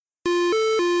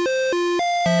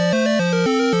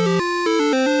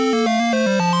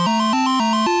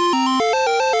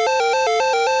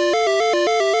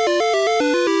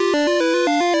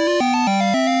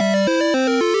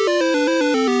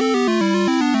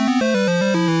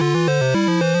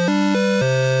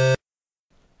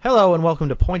Hello and welcome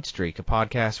to Point Streak, a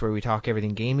podcast where we talk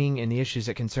everything gaming and the issues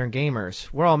that concern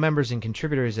gamers. We're all members and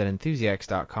contributors at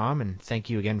Enthusiacs.com, and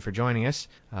thank you again for joining us.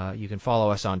 You can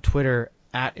follow us on Twitter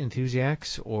at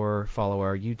Enthusiacs, or follow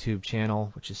our YouTube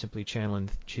channel, which is simply Channel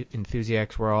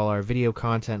Enthusiacs, where all our video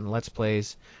content and Let's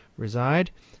Plays reside.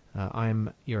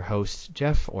 I'm your host,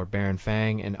 Jeff, or Baron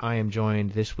Fang, and I am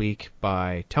joined this week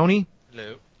by Tony.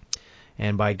 Hello.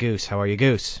 And by Goose. How are you,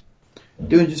 Goose?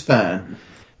 Doing just fine.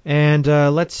 And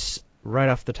let's, right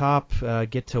off the top,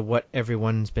 get to what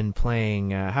everyone's been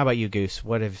playing. How about you, Goose?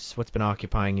 What's been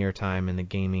occupying your time in the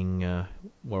gaming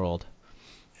world?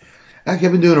 Actually,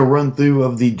 I've been doing a run-through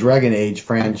of the Dragon Age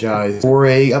franchise for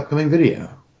a upcoming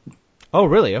video. Oh,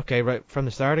 really? Okay, right from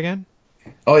the start again?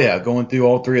 Oh, yeah, going through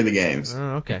all three of the games.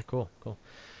 Oh, okay, cool.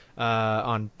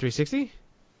 On 360?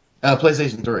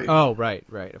 PlayStation 3. Oh, right,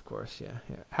 of course,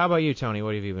 yeah. How about you, Tony?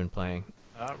 What have you been playing?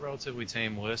 Relatively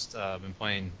tame list. I've been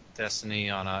playing Destiny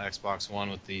on Xbox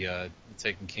One with the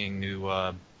Taken King new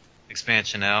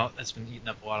expansion out. That's been eating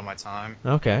up a lot of my time.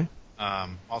 Okay.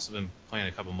 Also been playing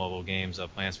a couple mobile games.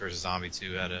 Plants vs. Zombie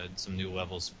 2 had some new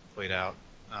levels played out.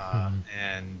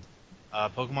 And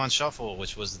Pokemon Shuffle,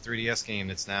 which was the 3DS game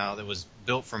that was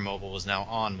built for mobile, was now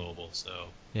on mobile. So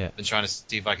yeah. I've been trying to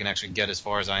see if I can actually get as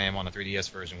far as I am on the 3DS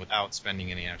version without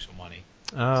spending any actual money.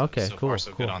 Oh, okay, so cool. Far,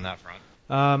 so good on that front.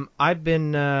 I've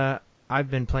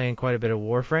been playing quite a bit of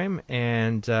Warframe,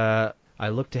 and I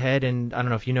looked ahead, and I don't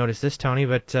know if you noticed this, Tony,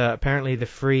 but apparently the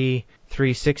free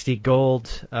 360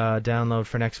 Gold download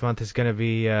for next month is going to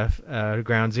be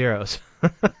Ground Zeroes.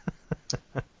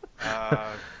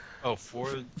 For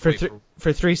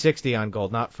 360 on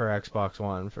Gold, not for Xbox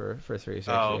One, for 360.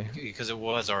 Oh, because it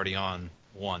was already on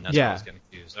One. That's why I was getting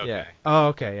confused. Okay. Yeah. Oh,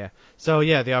 okay, yeah. So,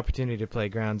 yeah, the opportunity to play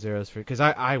Ground Zeroes, because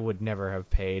I would never have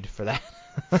paid for that.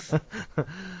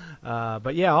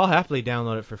 But, yeah, I'll happily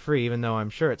download it for free, even though I'm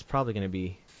sure it's probably going to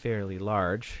be fairly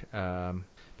large. But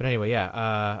anyway,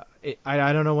 yeah,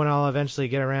 I don't know when I'll eventually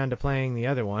get around to playing the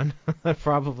other one.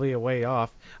 Probably a way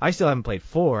off. I still haven't played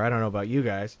 4. I don't know about you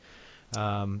guys.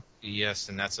 Yes,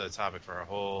 and that's a topic for a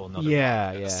whole another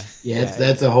podcast. Yeah,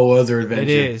 that's a whole other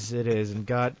adventure. It is, and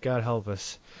God help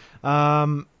us.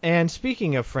 And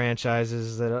speaking of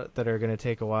franchises that are going to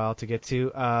take a while to get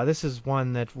to, this is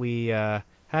one that we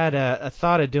had a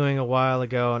thought of doing a while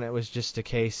ago, and it was just a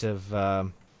case of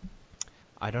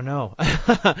I don't know.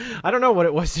 I don't know what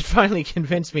it was that finally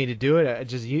convinced me to do it.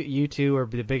 Just you two are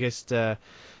the biggest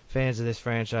fans of this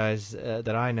franchise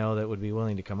that I know that would be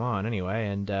willing to come on anyway,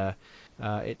 and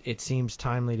it seems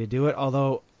timely to do it,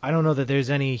 although I don't know that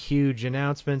there's any huge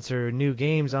announcements or new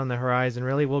games on the horizon,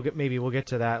 really. Maybe we'll get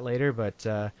to that later, but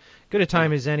good a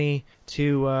time as any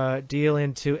to deal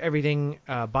into everything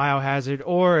Biohazard,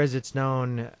 or as it's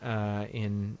known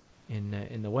in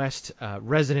the West,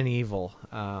 Resident Evil.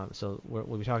 So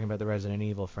we'll be talking about the Resident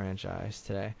Evil franchise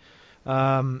today.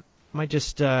 Might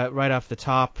just right off the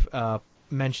top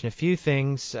mention a few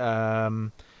things.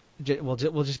 We'll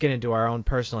just get into our own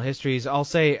personal histories. I'll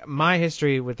say my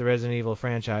history with the Resident Evil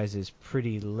franchise is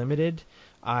pretty limited.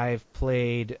 I've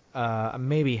played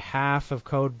maybe half of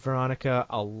Code Veronica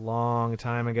a long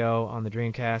time ago on the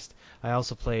Dreamcast. I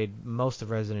also played most of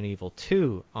Resident Evil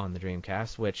 2 on the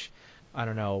Dreamcast, which I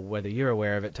don't know whether you're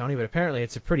aware of it, Tony, but apparently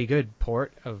it's a pretty good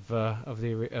port of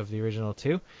the original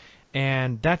 2.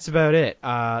 And that's about it.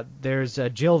 There's a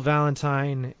Jill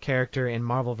Valentine character in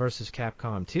Marvel vs.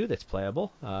 Capcom 2 that's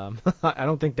playable. I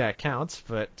don't think that counts,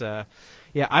 but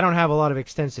yeah, I don't have a lot of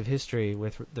extensive history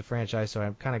with the franchise, so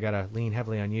I've kind of got to lean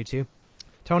heavily on you two.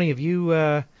 Tony, have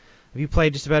you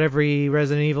played just about every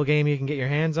Resident Evil game you can get your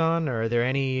hands on, or are there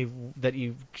any that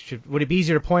you should? Would it be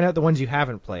easier to point out the ones you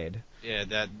haven't played? Yeah,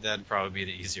 that'd probably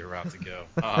be the easier route to go.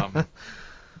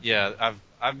 Yeah,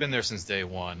 I've been there since day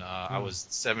one. I was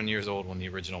 7 years old when the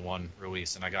original one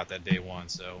released, and I got that day one.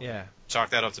 So yeah, chalk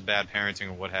that up to bad parenting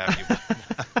or what have you.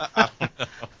 I don't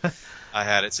know. I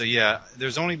had it. So yeah,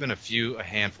 there's only been a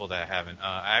handful that I haven't.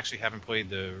 I actually haven't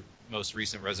played the most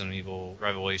recent Resident Evil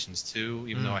Revelations 2,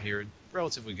 even though I hear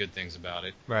relatively good things about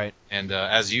it. Right. And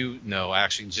as you know, I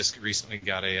actually just recently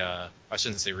got I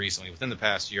shouldn't say recently, within the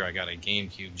past year, I got a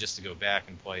GameCube just to go back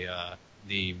and play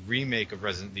the remake of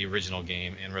the original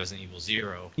game and Resident Evil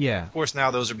 0. Yeah. Of course,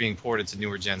 now those are being ported to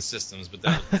newer gen systems, but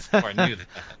that was before I knew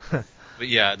that. But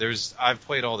yeah, I've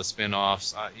played all the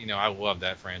spin-offs. I love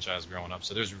that franchise growing up,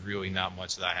 so there's really not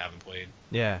much that I haven't played.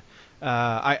 Yeah.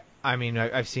 I mean,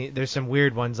 I've seen there's some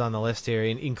weird ones on the list here,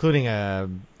 including a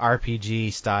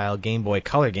RPG style Game Boy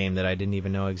Color game that I didn't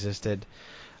even know existed.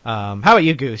 How about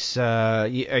you, Goose?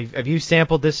 Have you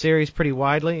sampled this series pretty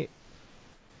widely?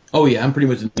 Oh yeah, I'm pretty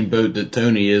much in the same boat that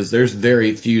Tony is. There's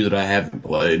very few that I haven't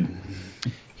played.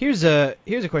 Here's a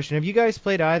question. Have you guys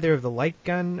played either of the light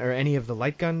gun or any of the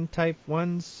light gun type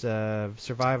ones?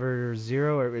 Survivor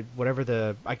Zero or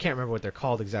whatever I can't remember what they're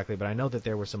called exactly, but I know that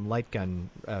there were some light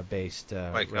gun based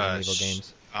Like Resident Evil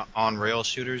games. On rail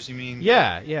shooters, you mean?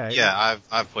 Yeah. Yeah,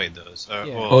 I've played those. Yeah.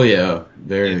 Oh yeah,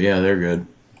 they're good.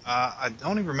 I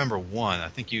only remember one. I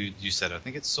think you said. I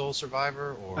think it's Soul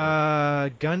Survivor or.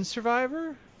 Gun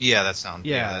Survivor. Yeah, that sounds.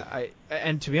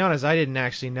 And to be honest, I didn't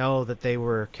actually know that they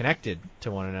were connected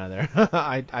to one another.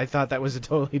 I thought that was a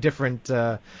totally different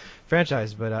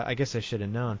franchise, but I guess I should have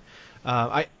known.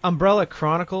 Umbrella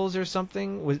Chronicles or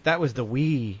something that was the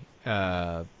Wii.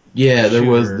 Yeah, there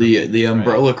was shooter, the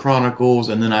Umbrella Chronicles,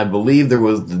 and then I believe there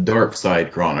was the Dark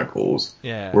Side Chronicles.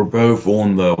 Yeah. Were both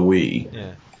on the Wii.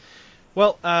 Yeah.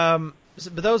 Well,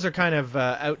 but those are kind of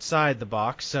outside the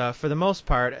box. For the most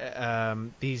part,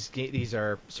 these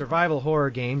are survival horror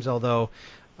games, although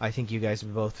I think you guys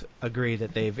would both agree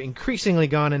that they've increasingly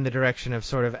gone in the direction of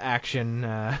sort of action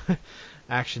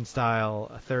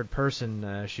style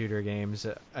third-person shooter games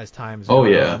as time's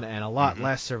gone on, and a lot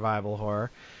less survival horror.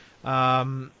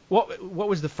 What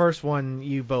was the first one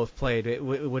you both played?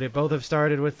 Would it both have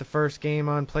started with the first game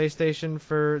on PlayStation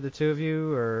for the two of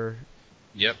you, or?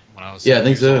 Yep, when I was. Yeah, I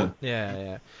think so.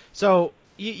 Yeah. So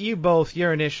you both,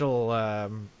 your initial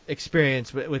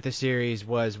experience with the series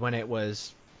was when it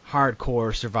was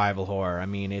hardcore survival horror. I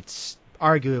mean, it's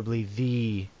arguably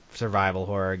the survival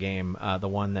horror game, the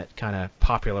one that kind of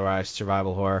popularized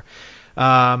survival horror.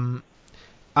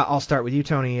 I'll start with you,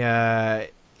 Tony.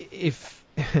 If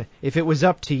it was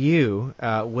up to you,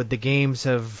 would the games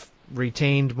have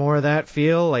retained more of that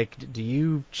feel? Like, do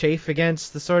you chafe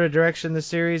against the sort of direction the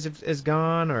series has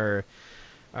gone, or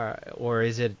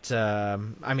is it?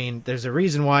 I mean, there's a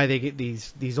reason why they get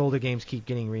these older games keep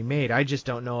getting remade. I just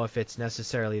don't know if it's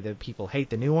necessarily that people hate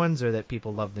the new ones or that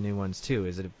people love the new ones too.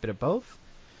 Is it a bit of both?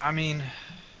 I mean,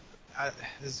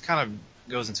 this kind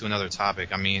of goes into another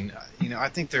topic. I mean, I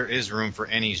think there is room for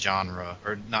any genre,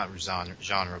 or not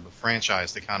genre, but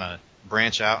franchise to kind of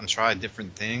branch out and try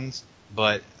different things.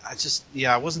 But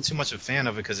I wasn't too much of a fan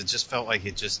of it because it just felt like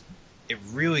it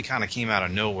really kind of came out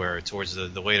of nowhere towards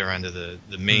the later end of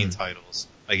the main titles.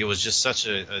 Like, it was just such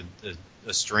a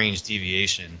strange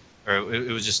deviation, or it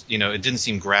was just, it didn't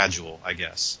seem gradual, I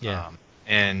guess. Yeah.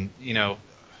 And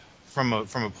from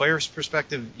a player's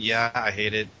perspective, yeah, I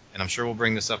hate it, and I'm sure we'll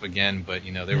bring this up again. But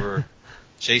they were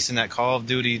chasing that Call of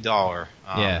Duty dollar.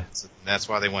 So that's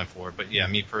why they went for it. But yeah,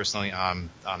 me personally, I'm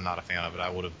not a fan of it. I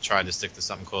would have tried to stick to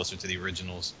something closer to the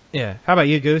originals. Yeah. How about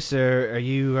you, Goose? Are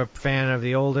you a fan of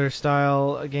the older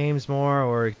style games more,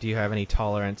 or do you have any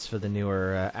tolerance for the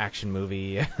newer action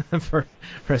movie for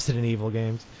Resident Evil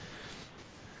games?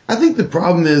 I think the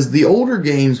problem is the older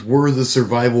games were the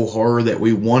survival horror that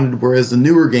we wanted, whereas the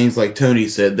newer games, like Tony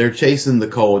said, they're chasing the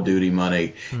Call of Duty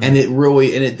money, and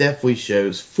it definitely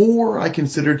shows. 4 I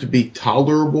consider to be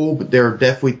tolerable, but there are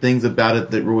definitely things about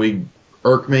it that really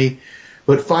irk me.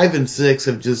 But 5 and 6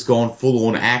 have just gone full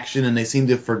on action, and they seem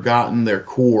to have forgotten their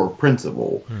core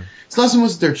principle. It's not so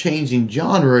much that they're changing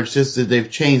genre, it's just that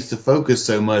they've changed the focus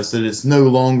so much that it's no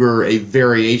longer a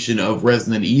variation of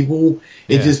Resident Evil.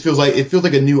 It just feels like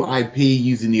a new IP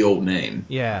using the old name.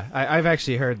 Yeah, I've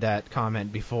actually heard that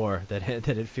comment before, that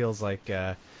it feels like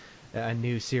a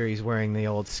new series wearing the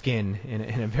old skin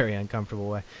in a very uncomfortable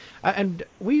way. And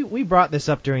we brought this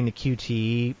up during the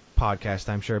QTE podcast,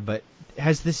 I'm sure, but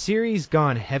has the series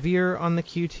gone heavier on the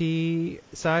QT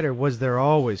side, or was there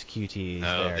always QTs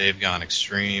No, there? they've gone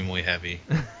extremely heavy.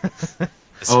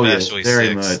 Especially very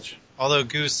 6. much. Although,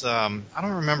 Goose, I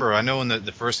don't remember. I know in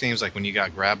the first games, like when you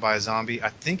got grabbed by a zombie, I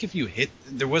think if you hit,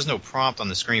 there was no prompt on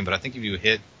the screen, but I think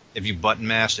if you button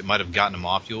mashed, it might have gotten them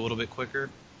off you a little bit quicker.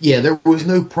 Yeah, there was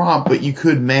no prompt, but you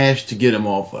could mash to get them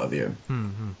off of you.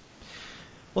 Mm-hmm.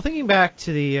 Well, thinking back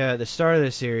to the start of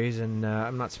the series, and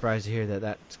I'm not surprised to hear that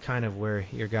that's kind of where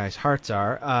your guys' hearts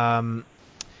are.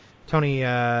 Tony,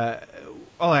 I'll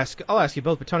ask you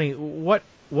both, but Tony, what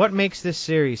makes this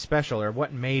series special, or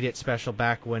what made it special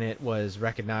back when it was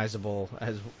recognizable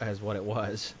as what it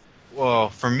was? Well,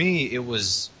 for me, it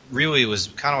was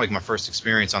kind of like my first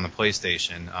experience on the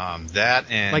PlayStation.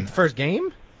 That and like the first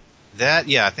game.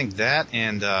 I think that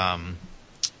and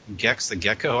Gex the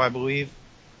Gecko, I believe.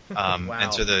 Wow.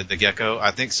 Enter the Gecko.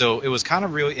 I think so. It was kind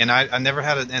of really, and I never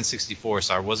had an N64,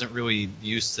 so I wasn't really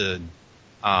used to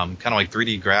kind of like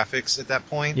 3D graphics at that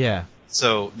point. Yeah.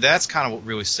 So that's kind of what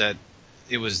really set.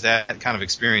 It was that kind of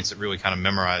experience that really kind of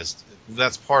memorized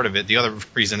that's part of it. The other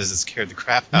reason is it scared the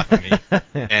crap out of me,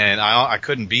 and I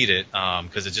couldn't beat it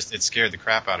because it scared the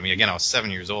crap out of me. Again, I was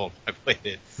 7 years old when I played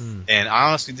it, and I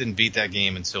honestly didn't beat that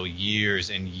game until years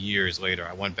and years later.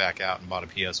 I went back out and bought a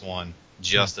PS1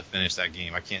 just to finish that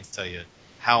game. I can't tell you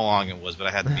how long it was, but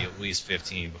I had to be at least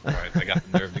 15 before I got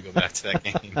the nerve to go back to that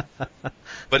game.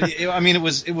 But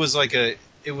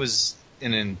it was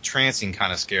an entrancing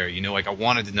kind of scare. Like I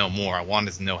wanted to know more. I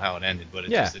wanted to know how it ended, but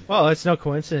well, it's no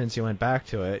coincidence you went back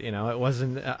to it. It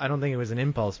wasn't. I don't think it was an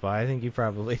impulse buy. I think you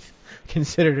probably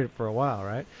considered it for a while,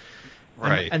 right?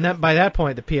 Right. And that by that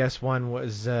point, the PS1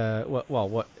 was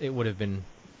what it would have been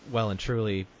well and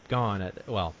truly gone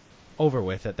over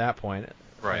with at that point.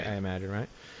 Right. I imagine, right?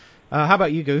 How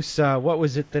about you, Goose? What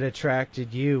was it that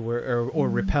attracted you or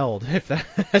repelled, if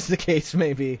that's the case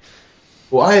may be?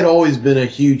 Well, I had always been a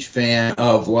huge fan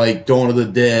of like Dawn of the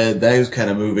Dead, those kind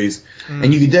of movies,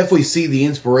 and you can definitely see the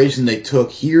inspiration they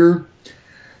took here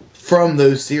from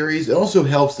those series. It also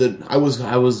helps that I was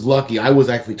lucky. I was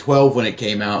actually 12 when it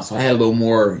came out, so I had a little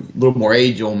more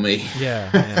age on me.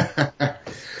 Yeah.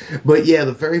 But yeah,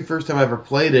 the very first time I ever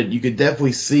played it, you could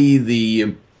definitely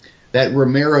see that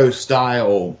Romero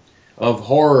style of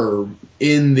horror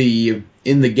in the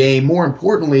game. More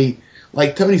importantly,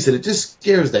 like Tony said, it just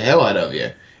scares the hell out of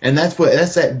you, and that's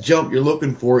that jump you're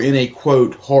looking for in a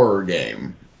quote horror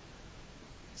game.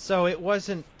 So it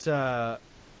wasn't. I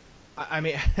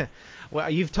mean, well,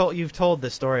 you've told the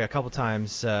story a couple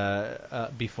times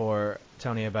before,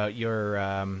 Tony, about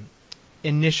your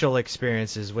initial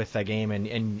experiences with that game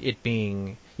and it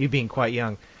being quite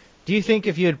young. Do you think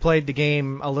if you had played the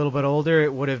game a little bit older,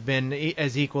 it would have been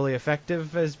as equally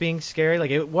effective as being scary?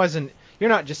 Like, it wasn't. You're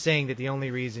not just saying that the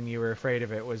only reason you were afraid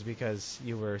of it was because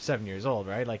you were 7 years old,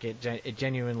 right? Like, it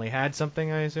genuinely had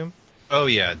something, I assume. Oh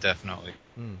yeah, definitely.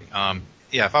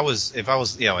 Yeah, if I was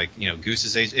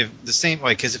Goose's age,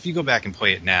 because if you go back and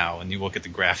play it now and you look at the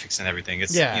graphics and everything,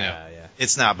 it's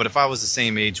it's not. But if I was the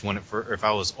same age or if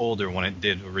I was older when it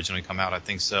did originally come out, I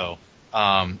think so.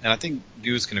 And I think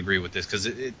Goose can agree with this because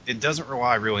it doesn't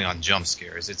rely really on jump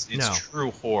scares. It's true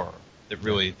horror that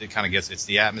kind of gets. It's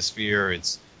the atmosphere.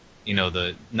 It's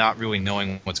the not really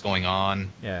knowing what's going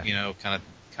on. Yeah. Kind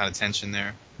of tension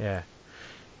there. Yeah.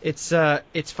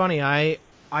 It's funny. I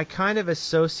kind of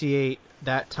associate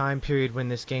that time period when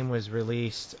this game was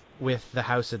released with the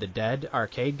House of the Dead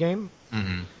arcade game.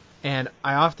 Mm-hmm. And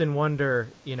I often wonder,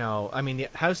 the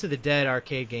House of the Dead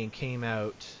arcade game came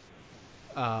out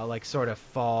like sort of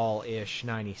fall-ish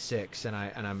 96,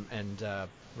 and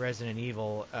Resident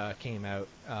Evil came out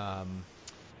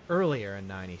earlier in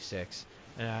 96.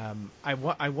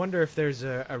 I wonder if there's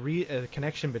a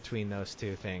connection between those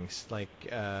two things. Like,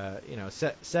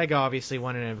 Sega obviously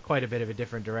went in quite a bit of a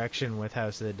different direction with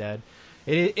House of the Dead.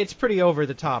 It's pretty over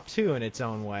the top too in its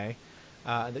own way.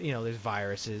 There's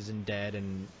viruses and dead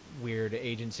and weird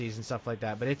agencies and stuff like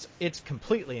that. But it's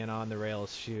completely an on the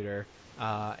rails shooter,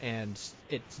 and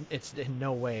it's in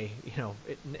no way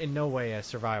in no way a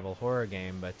survival horror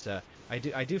game. But I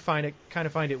do find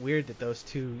it weird that those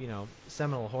two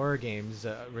seminal horror games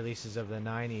releases of the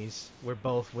 90s were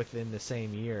both within the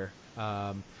same year.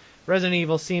 Resident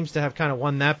Evil seems to have kind of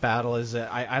won that battle.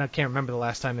 I can't remember the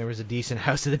last time there was a decent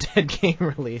House of the Dead game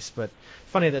release, but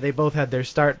funny that they both had their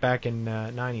start back in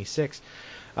 96.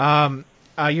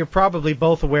 You're probably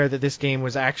both aware that this game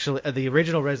was actually the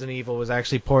original Resident Evil was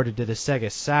actually ported to the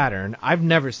Sega Saturn. I've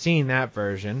never seen that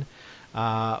version.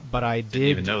 But I didn't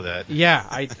even know that. Yeah,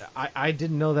 I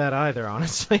didn't know that either,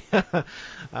 honestly. and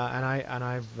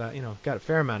I've got a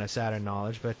fair amount of Saturn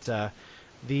knowledge, but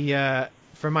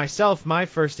for myself, my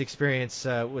first experience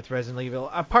with Resident Evil,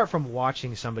 apart from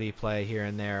watching somebody play here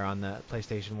and there on the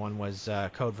PlayStation 1, was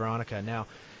Code Veronica. Now,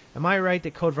 am I right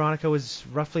that Code Veronica was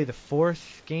roughly the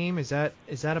fourth game? Is that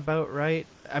about right?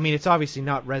 I mean, it's obviously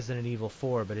not Resident Evil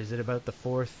 4, but is it about the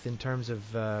fourth in terms of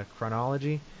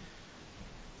chronology?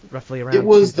 Roughly around. It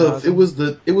was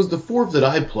the fourth that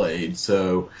I played,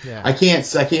 so yeah. I can't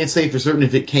say for certain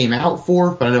if it came out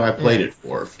fourth, but I know I played it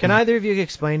fourth. Can either of you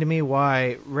explain to me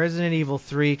why Resident Evil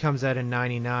 3 comes out in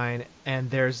 99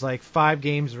 and there's like 5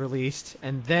 games released,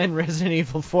 and then Resident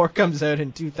Evil 4 comes out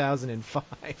in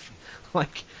 2005?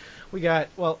 Like,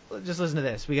 just listen to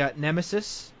this. We got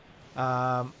Nemesis,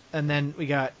 and then we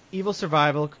got Evil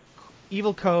Survival,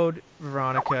 Evil Code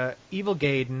Veronica, Evil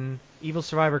Gaiden, Evil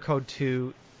Survivor Code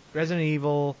 2, Resident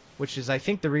Evil, which is, I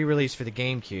think, the re-release for the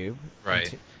GameCube.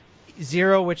 Right.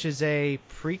 Zero, which is a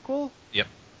prequel. Yep.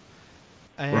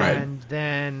 And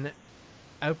then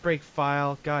Outbreak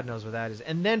File, God knows what that is.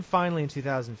 And then finally in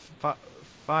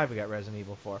 2005 we got Resident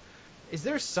Evil 4. Is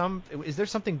there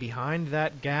something behind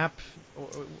that gap,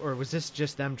 or was this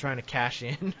just them trying to cash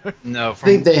in? No, I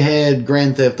think they had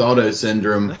Grand Theft Auto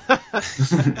syndrome,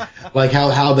 like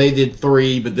how they did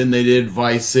 3, but then they did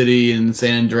Vice City and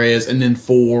San Andreas, and then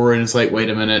 4, and it's like, wait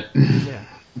a minute. Yeah.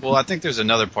 Well, I think there's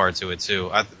another part to it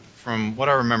too. From what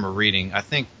I remember reading, I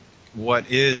think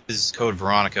what is Code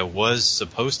Veronica was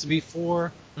supposed to be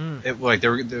 4. Like they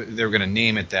were going to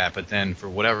name it that, but then for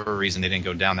whatever reason they didn't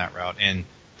go down that route. And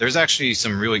there's actually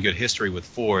some really good history with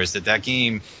 4. Is that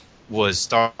game was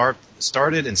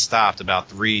started and stopped about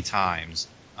 3 times.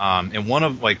 And one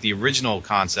of like the original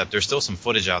concept, there's still some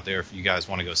footage out there if you guys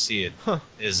want to go see it.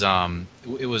 Is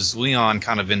it was Leon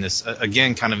kind of in this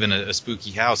again kind of in a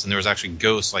spooky house, and there was actually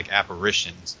ghosts like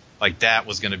apparitions. Like that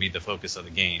was going to be the focus of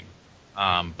the game.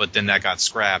 But then that got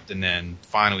scrapped, and then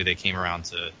finally they came around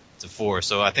to 4.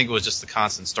 So I think it was just the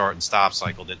constant start and stop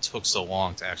cycle that took so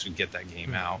long to actually get that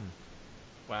game out.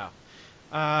 Wow.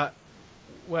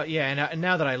 Well, yeah, and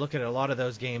now that I look at it, a lot of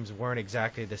those games weren't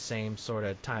exactly the same sort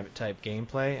of type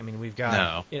gameplay. I mean, we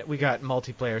got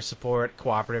multiplayer support,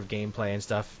 cooperative gameplay, and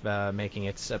stuff making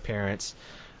its appearance.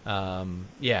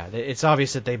 It's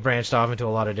obvious that they branched off into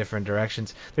a lot of different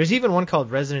directions. There's even one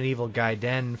called Resident Evil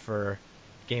Gaiden for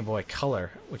Game Boy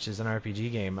Color, which is an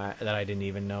RPG game that I didn't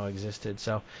even know existed.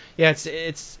 So yeah,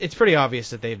 it's pretty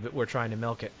obvious that they were trying to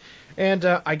milk it, and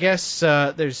I guess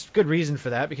there's good reason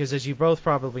for that, because as you both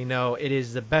probably know, it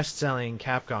is the best-selling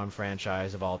Capcom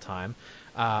franchise of all time.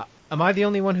 Am I the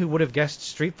only one who would have guessed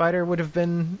Street Fighter would have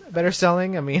been better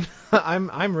selling? I mean,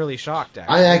 I'm really shocked.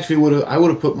 Actually, I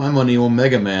would have put my money on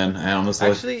Mega Man. Honestly,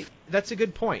 actually, that's a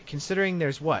good point. Considering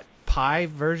there's Pi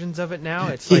versions of it now.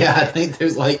 It's like, I think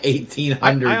there's like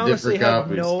 1,800 I honestly different have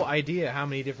copies. no idea how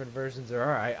many different versions there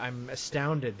are. I'm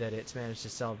astounded that it's managed to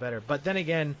sell better. But then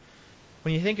again,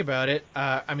 when you think about it,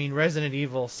 I mean, Resident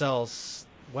Evil sells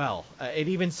well. It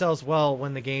even sells well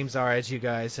when the games are, as you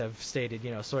guys have stated,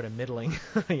 sort of middling.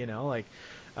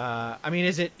 I mean,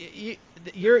 is it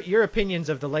your opinions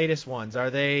of the latest ones? Are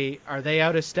they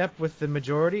out of step with the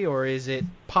majority, or is it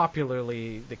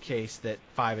popularly the case that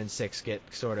 5 and 6 get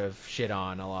sort of shit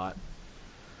on a lot?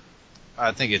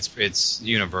 I think it's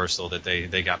universal that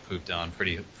they got pooped on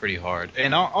pretty hard.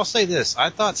 And I'll say this: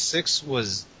 I thought 6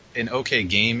 was an okay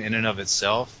game in and of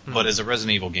itself, but as a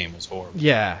Resident Evil game was horrible.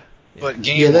 Yeah. But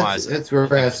game-wise, that's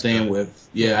where I stand with.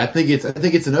 Yeah, I think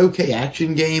it's an okay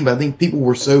action game, but I think people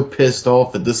were so pissed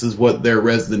off that this is what their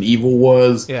Resident Evil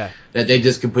was, that they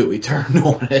just completely turned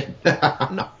on it.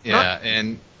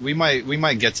 And we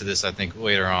might get to this, I think,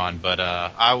 later on, but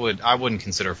I wouldn't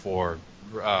consider 4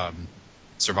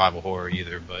 survival horror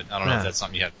either. But I don't know if that's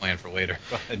something you had planned for later.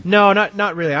 No,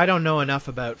 not really. I don't know enough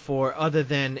about 4 other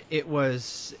than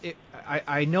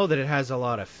I know that it has a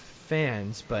lot of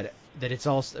fans, but that it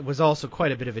was also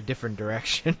quite a bit of a different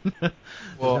direction.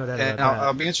 Well, and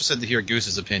I'll be interested to hear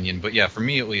Goose's opinion, but yeah, for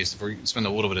me at least, if we spend a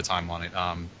little bit of time on it,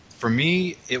 for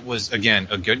me it was again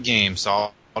a good game,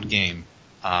 solid game.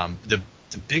 The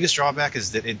biggest drawback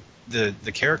is that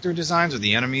the character designs or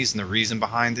the enemies and the reason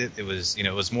behind it, it was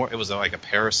like a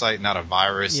parasite, not a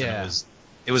virus. Yeah. And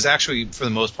it was actually for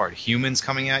the most part humans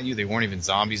coming at you. They weren't even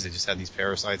zombies; they just had these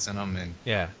parasites in them, and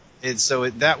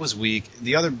that was weak.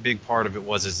 The other big part of it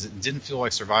is it didn't feel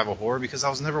like survival horror because I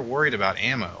was never worried about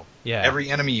ammo. Yeah. Every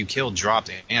enemy you killed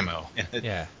dropped ammo.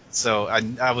 So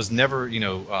I was never,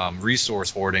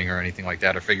 resource hoarding or anything like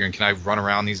that, or figuring, can I run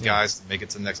around these guys to make it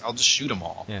to the next? I'll just shoot them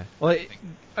all. Yeah. Well,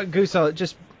 Goose,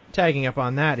 just tagging up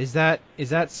on that, is that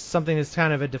something that's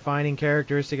kind of a defining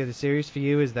characteristic of the series for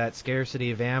you? Is that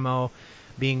scarcity of ammo,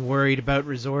 being worried about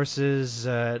resources,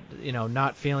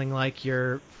 not feeling like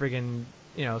you're friggin',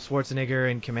 Schwarzenegger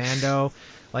and Commando?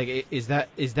 Like, is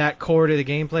that core to the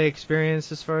gameplay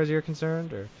experience as far as you're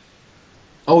concerned, or?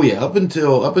 Oh yeah, up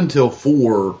until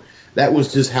 4, that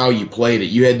was just how you played it.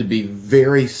 You had to be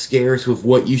very scarce with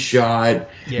what you shot.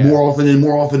 Yeah. More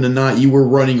often than not, you were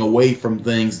running away from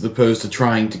things as opposed to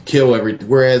trying to kill everything.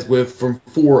 Whereas from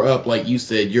 4 up, like you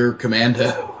said, you're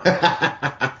Commando.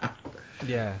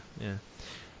 Yeah.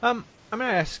 I'm gonna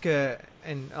ask,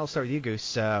 and I'll start with you,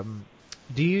 Goose.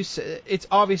 It's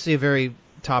obviously a very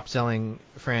top-selling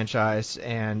franchise,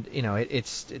 and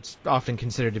it's often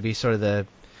considered to be sort of the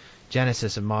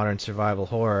genesis of modern survival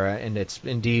horror, and it's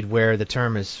indeed where the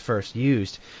term is first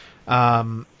used.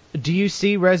 Do you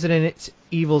see Resident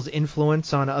Evil's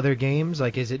influence on other games?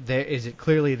 Like, is it there? Is it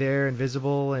clearly there and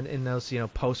visible in those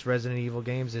post Resident Evil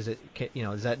games? Is it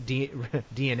is that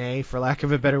DNA, for lack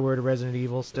of a better word, of Resident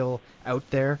Evil still out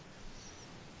there?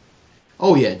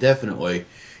 Oh yeah, definitely.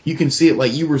 You can see it,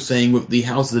 like you were saying, with the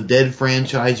House of the Dead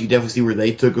franchise. You definitely see where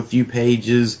they took a few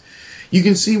pages. you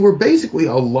can see where basically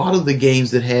a lot of the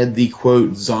games that had the,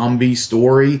 quote, zombie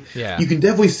story, you can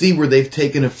definitely see where they've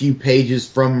taken a few pages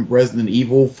from Resident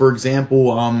Evil. For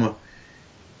example,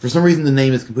 for some reason the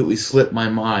name has completely slipped my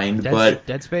mind, but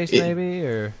Dead Space maybe,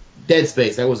 or Dead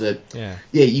Space, that was it. Yeah,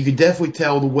 you could definitely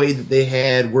tell the way that they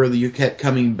had where you kept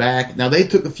coming back. Now they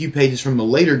took a few pages from the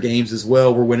later games as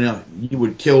well, where when you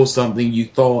would kill something you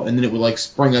thought, and then it would like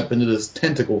spring up into this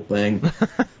tentacle thing.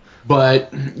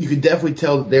 But you could definitely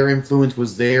tell that their influence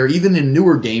was there, even in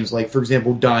newer games, like for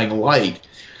example Dying Light.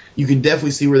 You can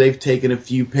definitely see where they've taken a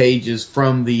few pages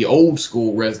from the old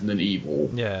school Resident Evil.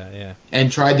 Yeah.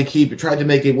 And tried to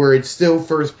make it where it's still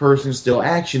first person, still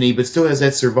actiony, but still has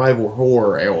that survival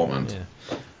horror element.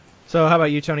 Yeah. So how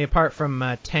about you, Tony? Apart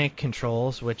from tank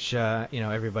controls, which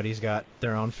everybody's got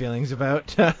their own feelings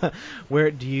about, where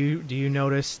do you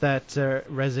notice that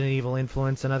Resident Evil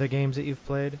influence in other games that you've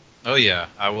played? Oh yeah,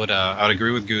 I would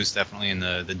agree with Goose definitely in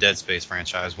the Dead Space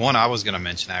franchise. One I was going to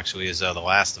mention actually is The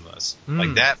Last of Us.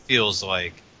 Like that feels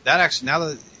like that actually. Now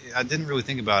that I didn't really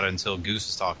think about it until Goose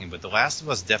was talking, but The Last of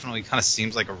Us definitely kind of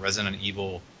seems like a Resident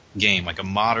Evil game, like a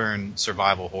modern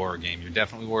survival horror game. You're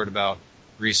definitely worried about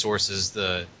resources.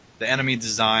 The enemy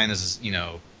design is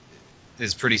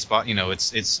pretty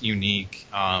it's unique.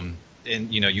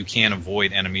 And you can't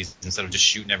avoid enemies instead of just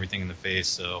shooting everything in the face.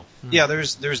 So yeah,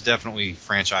 there's definitely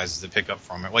franchises that pick up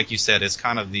from it. Like you said, it's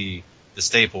kind of the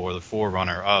staple or the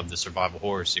forerunner of the survival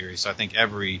horror series. So I think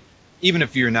even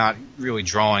if you're not really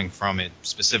drawing from it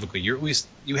specifically,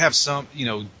 you have some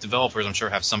developers I'm sure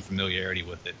have some familiarity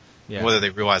with it. Yeah. Whether they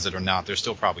realize it or not, they're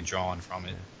still probably drawing from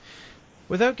it.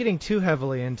 Without getting too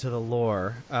heavily into the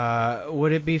lore,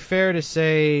 would it be fair to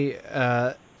say,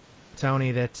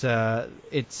 Tony, that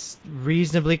it's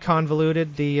reasonably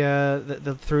convoluted,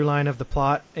 the through line of the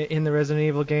plot in the Resident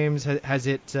Evil games? Has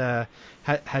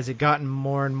it gotten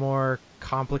more and more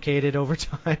complicated over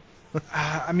time?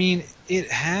 I mean, it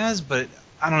has, but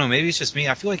I don't know. Maybe it's just me.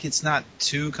 I feel like it's not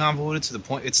too convoluted to the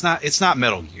point. It's not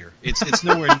Metal Gear. It's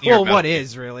nowhere near. Well, what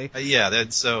is really? Yeah,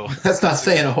 that's not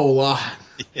saying a whole lot.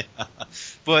 Yeah,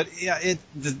 but yeah,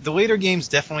 the later games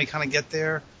definitely kind of get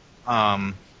there.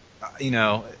 And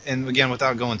again,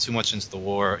 without going too much into the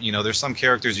lore, there's some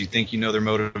characters you think their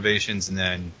motivations, and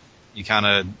then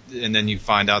you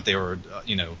find out they were,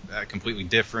 completely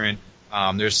different.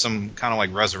 There's some kind of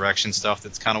like resurrection stuff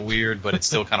that's kind of weird, but it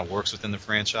still kind of works within the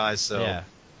franchise. So yeah.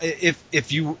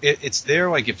 It's there,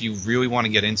 like if you really want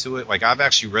to get into it, like I've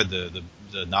actually read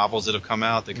the novels that have come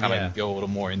out that kind of go a little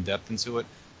more in depth into it.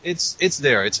 It's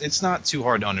there. It's not too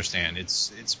hard to understand.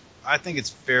 I think it's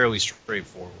fairly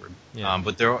straightforward. Yeah.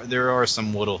 But there are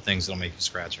some little things that'll make you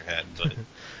scratch your head.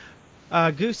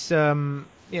 But Goose,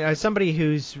 as somebody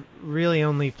who's really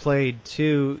only played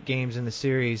 2 games in the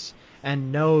series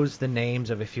and knows the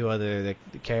names of a few other the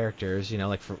characters,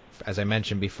 as I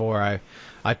mentioned before,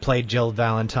 I played Jill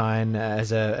Valentine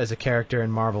as a character in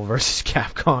Marvel vs.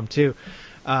 Capcom 2.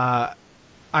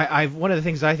 One of the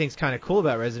things I think is kind of cool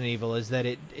about Resident Evil is that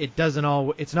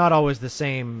it's not always the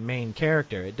same main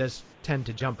character. It does tend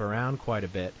to jump around quite a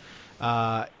bit.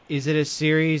 Is it a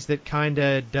series that kind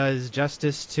of does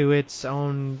justice to its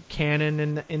own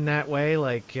canon in that way?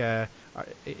 Like, does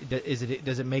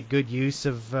it make good use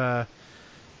of?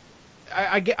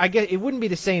 I get it wouldn't be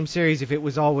the same series if it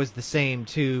was always the same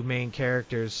 2 main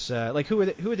characters. Like who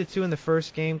are the 2 in the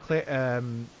first game?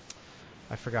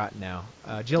 I forgot now.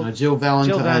 Jill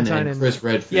Valentine and Chris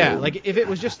Redfield. Yeah, like if it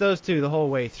was just those 2 the whole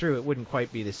way through, it wouldn't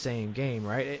quite be the same game,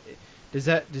 right? Does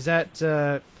it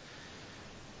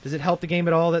help the game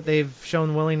at all that they've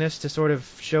shown willingness to sort of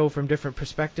show from different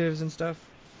perspectives and stuff?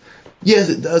 Yes,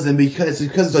 it does, and because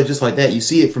it's like just like that, you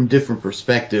see it from different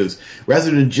perspectives.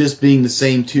 Rather than just being the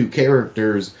same 2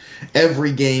 characters,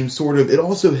 every game it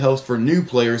also helps for new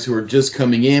players who are just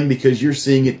coming in because you're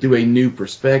seeing it through a new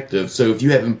perspective. So if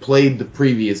you haven't played the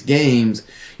previous games,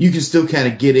 you can still kind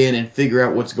of get in and figure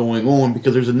out what's going on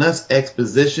because there's enough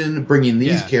exposition bringing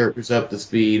these characters up to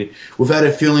speed without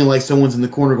it feeling like someone's in the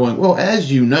corner going, well,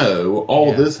 as you know,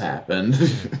 all this happened.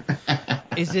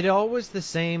 Is it always the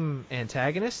same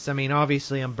antagonists? I mean,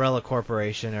 obviously Umbrella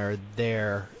Corporation are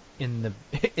there in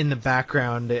the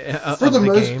background of the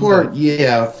game.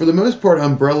 For the most part,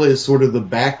 Umbrella is sort of the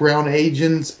background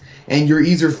agents, and you're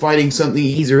either fighting something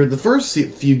the first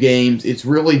few games, it's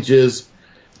really just,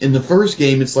 in the first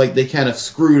game, it's like they kind of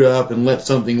screwed up and let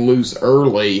something loose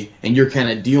early, and you're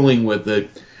kind of dealing with it.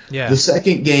 Yeah. The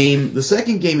second game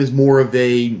is more of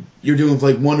you're doing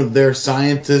like one of their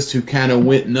scientists who kind of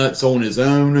went nuts on his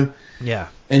own. Yeah.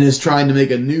 And is trying to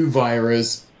make a new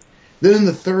virus. Then in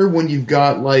the third one, you've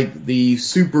got like the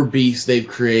super beast they've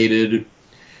created,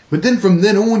 But then from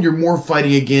then on, you're more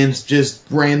fighting against just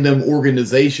random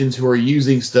organizations who are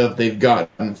using stuff they've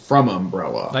gotten from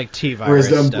Umbrella, like T-virus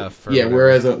stuff.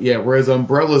 Whereas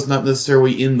Umbrella's not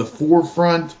necessarily in the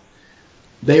forefront.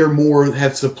 They are more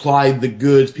have supplied the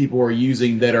goods people are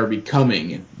using that are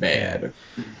becoming bad.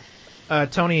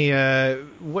 Tony,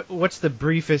 what's the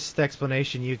briefest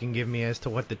explanation you can give me as to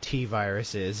what the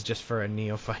T-virus is, just for a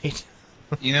neophyte?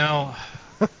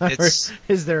 It's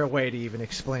is there a way to even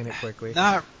explain it quickly?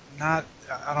 Not. I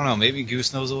don't know. Maybe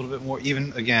Goose knows a little bit more.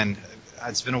 Even again,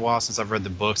 it's been a while since I've read the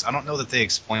books. I don't know that they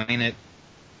explain it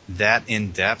that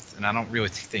in depth, and I don't really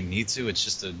think they need to. It's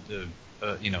just a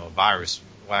virus,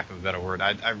 lack of a better word.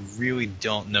 I really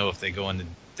don't know if they go into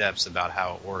depths about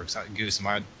how it works. Goose,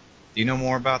 do you know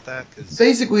more about that?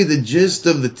 Basically, the gist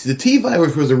of the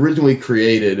T-virus was originally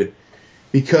created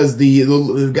because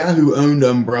the guy who owned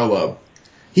Umbrella,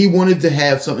 he wanted to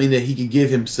have something that he could give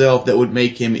himself that would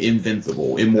make him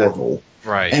invincible, immortal.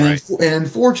 Right. And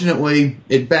unfortunately,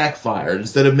 it backfired.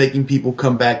 Instead of making people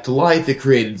come back to life, it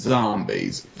created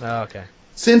zombies. Oh, okay.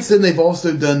 Since then, they've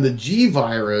also done the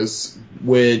G-virus,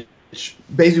 which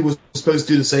basically was supposed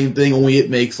to do the same thing, only it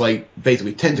makes,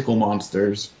 basically tentacle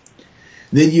monsters.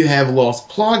 Then you have Los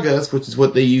Plagas, which is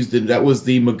what they used that was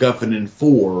the MacGuffin in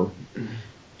 4.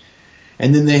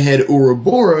 And then they had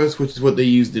Ouroboros, which is what they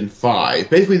used in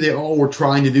 5. Basically, they all were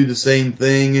trying to do the same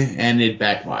thing, and it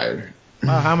backfired.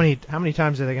 How many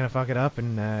times are they going to fuck it up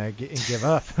and give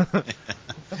up?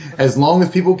 As long as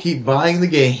people keep buying the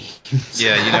game.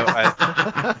 Yeah,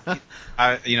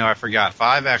 I forgot.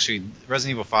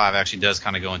 Resident Evil 5 actually does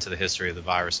kind of go into the history of the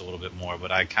virus a little bit more, but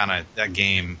that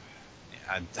game,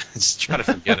 I just try to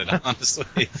forget it,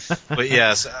 honestly. But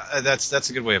yes,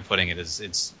 that's a good way of putting it.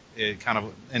 It's kind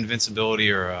of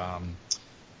invincibility, or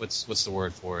what's the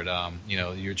word for it?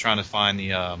 You're trying to find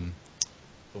the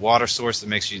water source that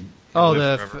makes you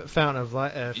live forever. Fountain of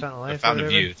life. The fountain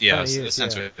of youth. Yes,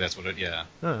 essentially, that's what it. Yeah.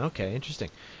 Oh, okay, interesting.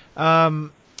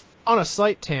 On a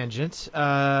slight tangent,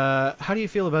 how do you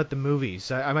feel about the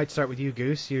movies? I might start with you,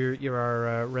 Goose. You're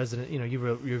our resident. You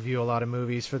review a lot of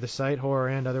movies for the site, horror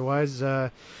and otherwise.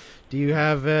 Do you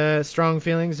have strong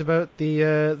feelings about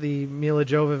the Mila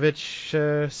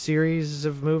Jovovich series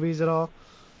of movies at all?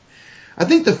 I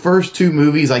think the first 2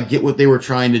 movies, I get what they were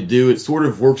trying to do. It sort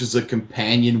of works as a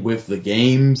companion with the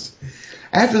games.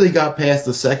 After they got past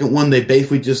the second one, they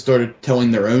basically just started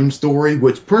telling their own story,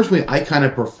 which personally I kind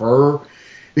of prefer.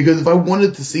 Because if I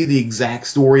wanted to see the exact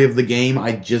story of the game,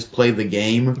 I'd just play the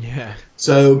game. Yeah.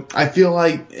 So I feel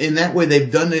like in that way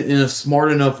they've done it in a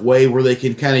smart enough way where they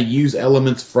can kind of use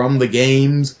elements from the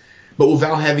games, but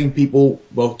without having people,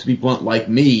 well, to be blunt, like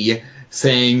me,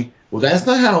 saying, well, that's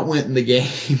not how it went in the game.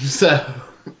 So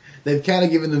they've kind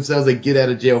of given themselves a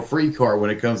get-out-of-jail-free card when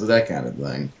it comes to that kind of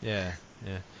thing. Yeah.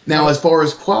 Now, as far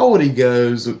as quality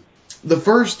goes, the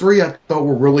first 3 I thought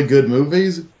were really good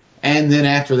movies. And then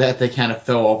after that, they kind of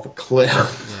fell off a cliff.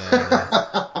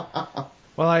 Yeah.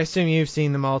 Well, I assume you've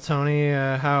seen them all, Tony.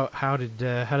 How did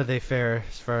they fare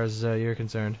as far as you're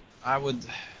concerned?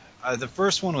 The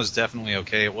first one was definitely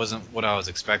okay. It wasn't what I was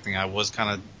expecting. I was kind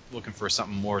of looking for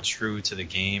something more true to the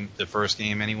game, the first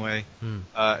game anyway.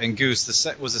 And Goose,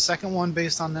 was the second one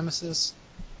based on Nemesis?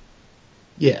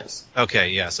 Yes. Okay,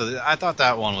 yeah. So I thought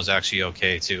that one was actually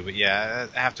okay too. But yeah,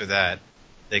 after that,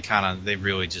 they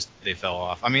fell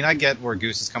off. I mean, I get where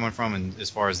Goose is coming from, and as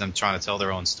far as them trying to tell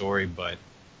their own story, but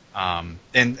and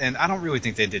I don't really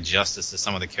think they did justice to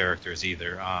some of the characters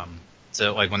either.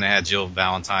 So like when they had Jill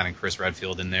Valentine and Chris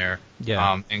Redfield in there.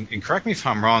 Yeah. And correct me if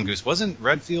I'm wrong, Goose. Wasn't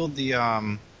Redfield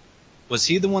was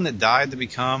he the one that died to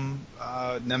become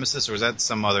Nemesis, or was that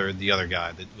the other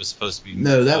guy that was supposed to be?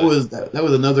 No, that was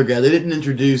another guy. They didn't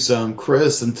introduce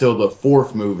Chris until the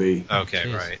 4th movie. Okay,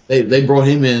 Jeez. right. They brought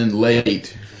him in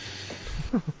late.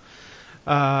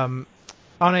 On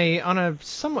a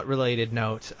somewhat related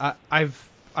note,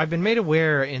 I've been made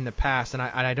aware in the past, and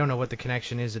I don't know what the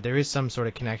connection is, that there is some sort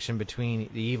of connection between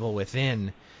The Evil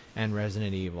Within and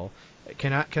Resident Evil.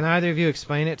 Can either of you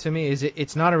explain it to me?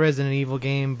 It's not a Resident Evil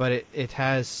game, but it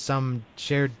has some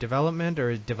shared development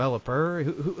or a developer?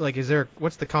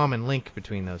 What's the common link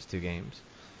between those 2 games?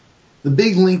 The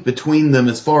big link between them,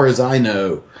 as far as I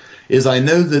know, is I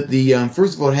know that the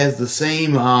first of all, it has the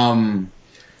same I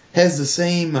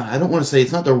don't want to say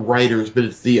it's not the writers, but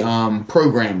it's the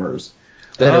programmers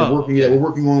that were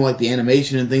working on like the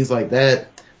animation and things like that.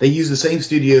 They use the same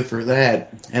studio for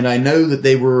that, and I know that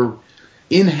they were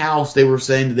in-house. They were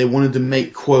saying that they wanted to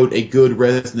make, quote, a good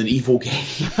Resident Evil game.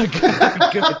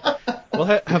 Good.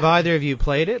 Well, have either of you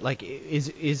played it? Like,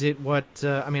 is it what?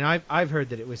 I mean, I've heard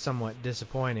that it was somewhat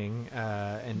disappointing.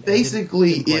 And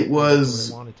basically, didn't quite it was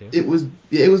do what it wanted to.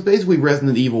 it was basically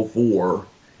Resident Evil 4.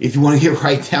 If you want to get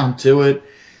right down to it,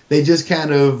 they just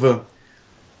kind of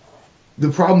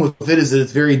the problem with it is that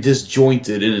it's very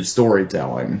disjointed in its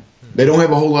storytelling. They don't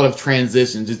have a whole lot of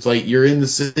transitions. It's like you're in the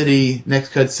city,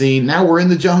 next cutscene, now we're in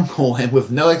the jungle, and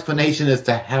with no explanation as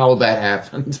to how that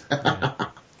happened.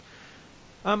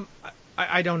 Yeah.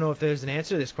 I don't know if there's an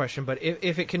answer to this question, but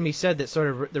if it can be said that sort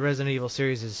of the Resident Evil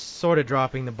series is sort of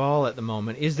dropping the ball at the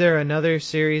moment, is there another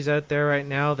series out there right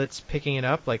now that's picking it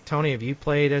up? Like, Tony, have you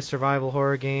played a survival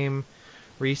horror game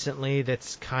recently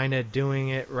that's kind of doing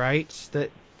it right?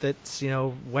 That's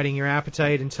whetting your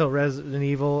appetite until Resident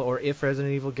Evil, or if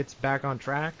Resident Evil gets back on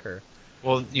track, or?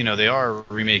 Well, they are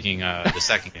remaking the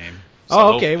second game. So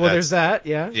oh, okay. Well, there's that.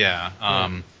 Yeah.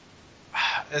 Yeah.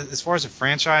 As far as a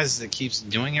franchise that keeps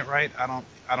doing it right, I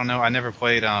don't know. I never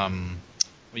played what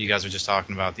you guys were just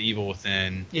talking about, The Evil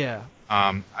Within. Yeah.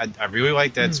 I really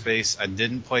like Dead Space. I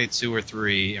didn't play 2 or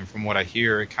 3, and from what I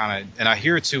hear, and I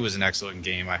hear 2 was an excellent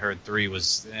game. I heard 3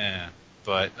 was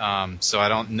but so I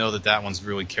don't know that one's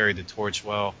really carried the torch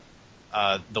well.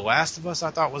 The Last of Us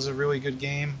I thought was a really good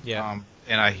game. Yeah.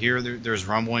 And I hear there's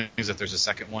rumblings that there's a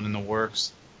second one in the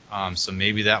works. So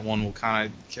maybe that one will kind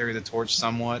of carry the torch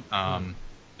somewhat.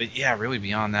 But yeah, really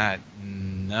beyond that,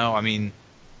 no. I mean,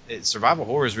 survival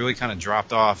horror has really kind of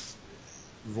dropped off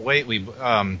lately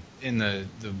in the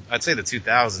I'd say the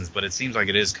 2000s, but it seems like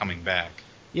it is coming back.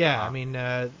 Yeah, I mean,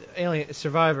 Alien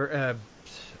Survivor.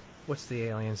 What's the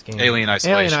Aliens game? Alien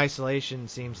Isolation. Alien Isolation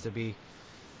seems to be,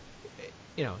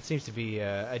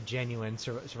 a genuine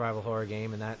survival horror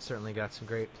game, and that certainly got some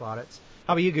great plaudits.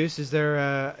 How about you, Goose? Is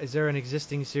there an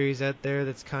existing series out there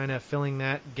that's kind of filling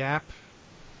that gap?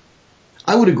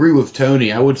 I would agree with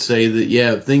Tony. I would say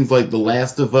that, things like The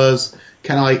Last of Us,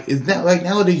 kind of like, is that like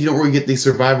nowadays you don't really get the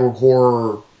survival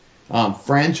horror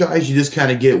franchise. You just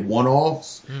kind of get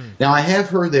one-offs. Now, I have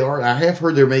heard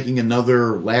they're making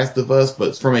another Last of Us, but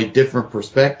it's from a different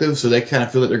perspective. So they kind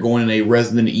of feel like they're going in a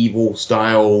Resident Evil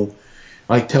style,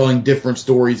 like telling different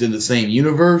stories in the same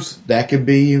universe. That could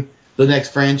be the next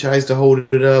franchise to hold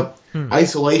it up.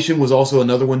 Isolation was also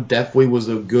another one. Definitely was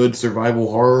a good survival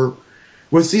horror.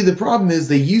 Well, see, the problem is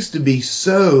they used to be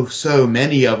so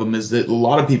many of them, is that a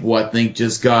lot of people, I think,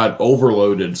 just got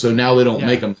overloaded. So now they don't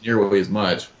make them nearly as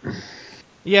much.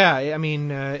 Yeah, I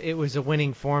mean, it was a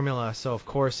winning formula, so of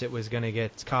course it was going to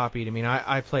get copied. I mean,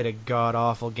 I played a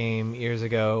god-awful game years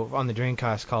ago on the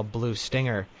Dreamcast called Blue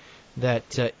Stinger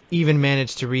that even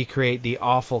managed to recreate the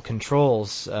awful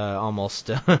controls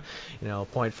almost,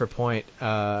 point for point,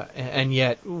 and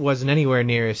yet wasn't anywhere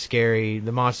near as scary.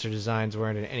 The monster designs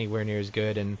weren't anywhere near as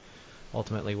good, and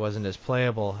ultimately wasn't as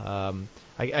playable.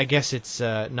 I guess it's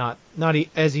not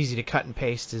as easy to cut and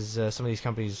paste as some of these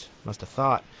companies must have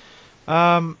thought.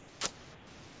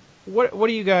 What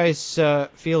do you guys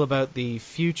feel about the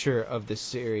future of this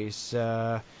series?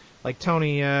 Like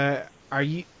Tony,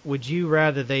 would you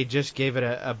rather they just gave it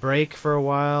a break for a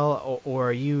while, or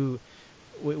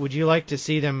would you like to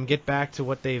see them get back to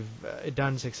what they've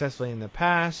done successfully in the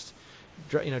past?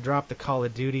 Drop the Call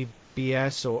of Duty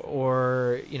BS,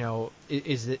 or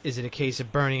is it a case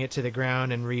of burning it to the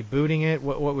ground and rebooting it?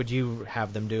 What would you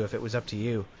have them do if it was up to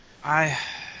you?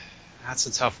 That's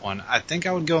a tough one. I think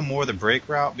I would go more the break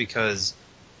route, because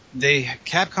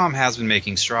Capcom has been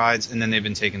making strides, and then they've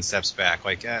been taking steps back.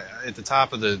 Like at the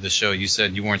top of the show, you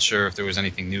said you weren't sure if there was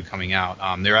anything new coming out.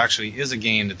 There actually is a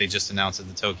game that they just announced at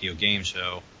the Tokyo Game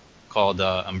Show called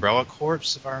Umbrella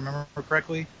Corps, if I remember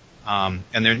correctly. And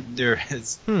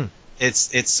it's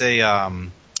a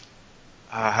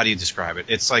how do you describe it?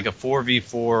 It's like a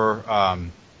 4v4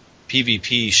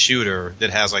 PvP shooter that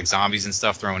has like zombies and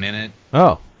stuff thrown in it.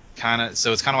 Oh.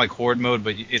 So it's kind of like Horde mode,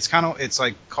 but it's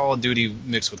like Call of Duty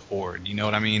mixed with Horde. You know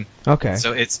what I mean? Okay.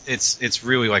 So it's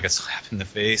really like a slap in the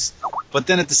face. But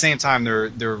then at the same time,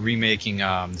 they're remaking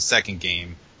the second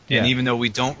game, and even though we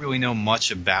don't really know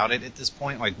much about it at this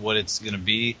point, like what it's going to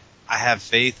be, I have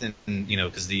faith in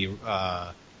because the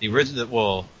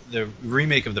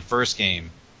remake of the first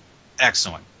game,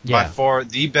 excellent. By far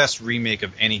the best remake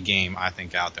of any game I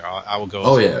think out there. I will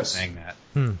go saying that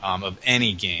of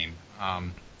any game.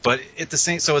 But at the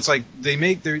same, so it's like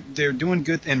they're doing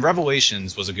good, and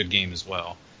Revelations was a good game as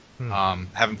well.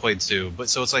 Haven't played 2, but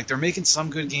so it's like they're making some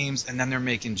good games, and then they're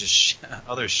making just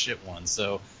other shit ones.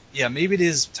 So yeah, maybe it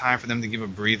is time for them to give a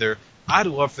breather. I'd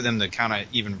love for them to kind of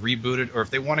even reboot it, or if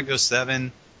they want to go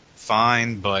 7,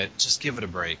 fine, but just give it a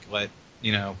break.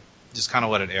 Just kind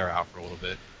of let it air out for a little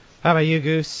bit. How about you,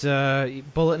 Goose?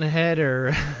 Bullet in the head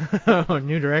or or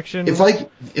new direction? If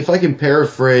I can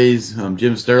paraphrase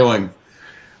Jim Sterling,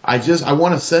 I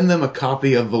want to send them a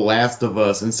copy of The Last of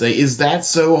Us and say, is that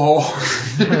so hard?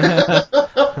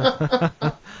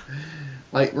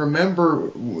 Like,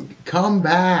 remember, come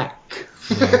back.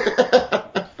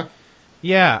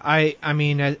 Yeah, I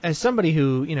mean, as somebody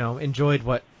who enjoyed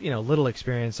what little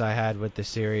experience I had with the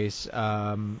series,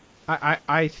 I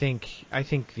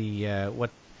think the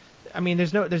what I mean,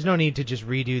 there's no need to just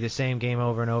redo the same game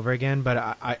over and over again, but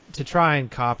I to try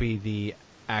and copy the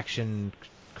action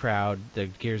crowd, the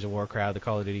Gears of War crowd, the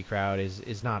Call of Duty crowd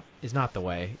is not the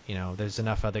way. There's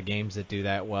enough other games that do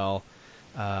that well.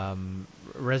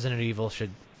 Resident Evil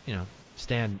should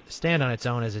stand on its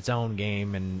own as its own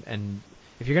game, and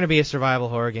if you're going to be a survival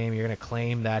horror game, you're going to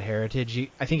claim that heritage.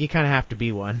 I think you kind of have to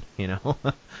be one. You got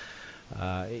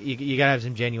to have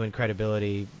some genuine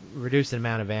credibility, reduce the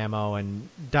amount of ammo, and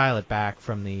dial it back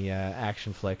from the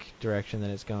action flick direction that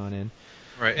it's gone in.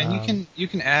 Right, and you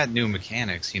can add new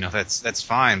mechanics. That's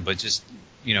fine, but just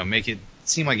make it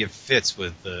seem like it fits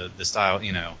with the style.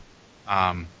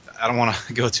 I don't want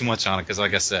to go too much on it because,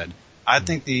 like I said, I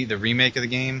think the remake of the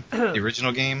game, the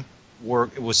original game,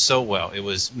 it was so well. It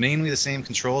was mainly the same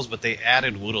controls, but they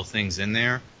added little things in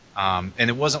there. And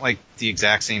it wasn't like the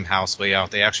exact same house layout.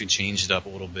 They actually changed it up a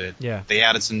little bit. Yeah. They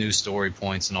added some new story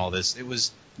points and all this. It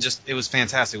was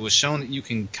fantastic. It was shown that you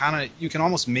can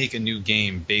almost make a new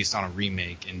game based on a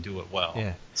remake and do it well.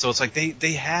 Yeah. So it's like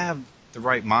they have the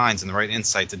right minds and the right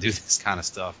insight to do this kind of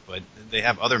stuff, but they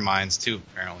have other minds too,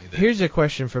 apparently. Here's a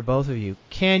question for both of you.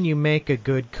 Can you make a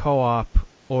good co-op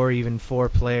or even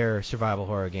 4-player survival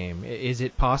horror game? Is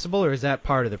it possible, or is that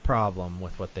part of the problem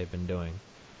with what they've been doing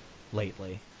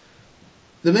lately?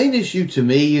 The main issue to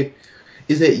me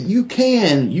is that you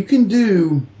can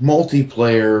do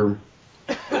multiplayer,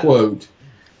 quote,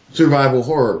 survival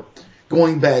horror.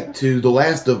 Going back to The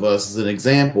Last of Us as an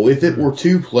example, if it were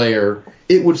 2-player,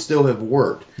 it would still have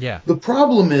worked. Yeah. The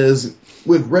problem is,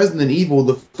 with Resident Evil,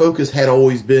 the focus had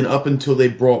always been, up until they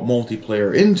brought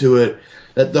multiplayer into it,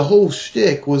 that the whole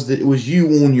shtick was that it was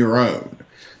you on your own.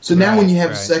 So now when you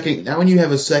have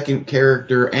a second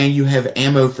character and you have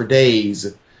ammo for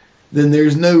days, then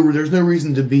there's no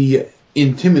reason to be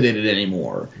intimidated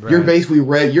anymore. Right. You're basically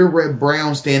Red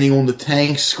Brown standing on the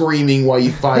tank screaming while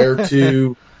you fire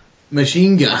 2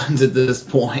 machine guns at this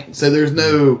point. So there's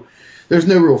no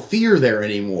real fear there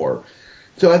anymore.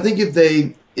 So I think if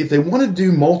they want to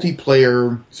do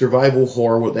multiplayer survival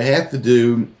horror, what they have to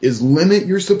do is limit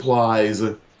your supplies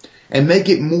and make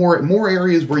it more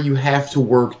areas where you have to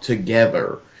work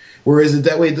together. Whereas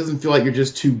that way it doesn't feel like you're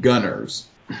just 2 gunners.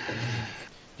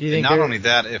 And not only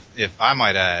that, if I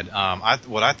might add,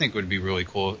 what I think would be really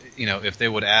cool, if they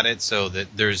would add it so that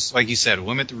there's, like you said,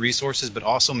 limit the resources, but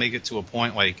also make it to a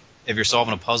point like if you're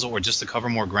solving a puzzle or just to cover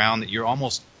more ground, that you're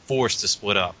almost forced to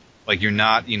split up. Like you're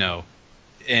not, and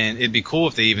it'd be cool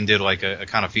if they even did like a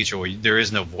kind of feature where there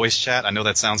is no voice chat. I know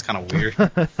that sounds kind of weird,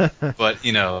 but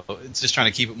it's just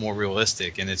trying to keep it more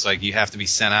realistic. And it's like you have to be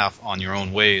sent out on your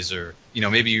own ways, or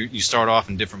maybe you start off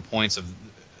in different points of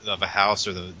a house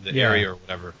or the area or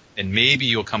whatever, and maybe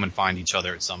you'll come and find each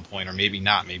other at some point, or maybe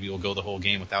not. Maybe you'll go the whole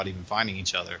game without even finding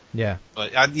each other. Yeah.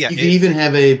 But you can even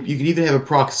have a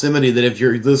proximity that if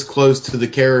you're this close to the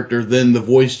character, then the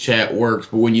voice chat works,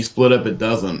 but when you split up, it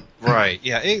doesn't. Right.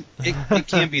 Yeah. It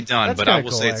can be done, but I will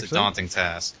say it's actually. a daunting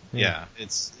task. Yeah.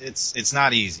 It's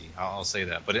not easy. I'll say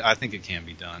that, but I think it can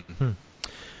be done.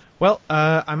 Well,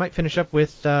 I might finish up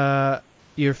with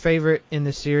your favorite in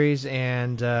the series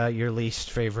and your least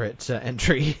favorite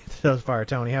entry so far.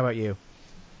 Tony, how about you?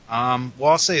 Well,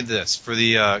 I'll say this for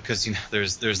the because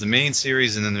there's the main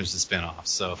series and then there's the spin-offs.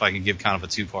 So if I could give kind of a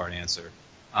 2-part answer.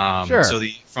 Sure. So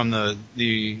from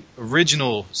the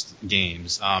original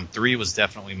games, 3 was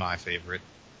definitely my favorite.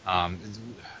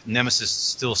 Nemesis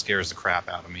still scares the crap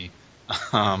out of me.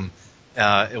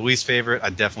 Least favorite,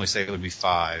 I'd definitely say it would be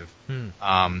 5.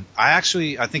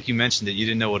 I think you mentioned it. You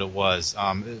didn't know what it was.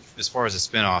 As far as the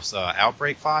spin-offs,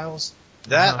 Outbreak Files.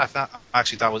 That I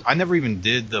thought was. I never even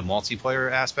did the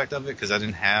multiplayer aspect of it because I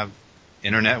didn't have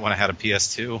internet when I had a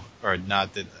PS2, or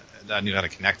not that I knew how to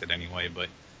connect it anyway. But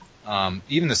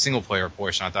even the single-player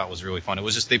portion I thought was really fun. It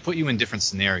was just they put you in different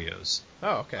scenarios.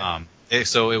 Oh, okay.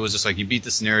 So it was just like you beat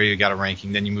the scenario, you got a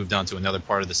ranking, then you moved on to another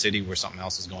part of the city where something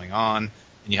else is going on,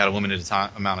 and you had a limited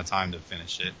amount of time to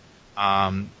finish it.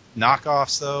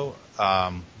 Knockoffs, though,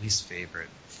 least favorite.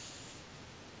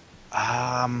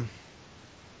 I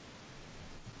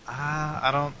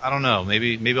don't know.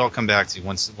 Maybe I'll come back to you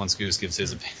once Goose gives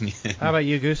his opinion. How about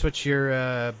you, Goose? What's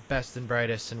your best and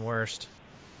brightest and worst?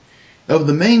 Of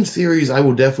the main series, I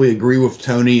will definitely agree with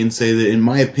Tony and say that, in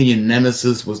my opinion,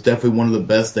 Nemesis was definitely one of the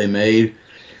best they made.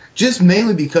 Just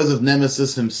mainly because of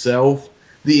Nemesis himself,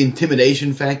 the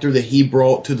intimidation factor that he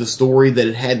brought to the story that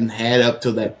it hadn't had up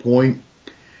to that point.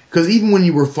 Because even when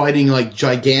you were fighting like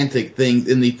gigantic things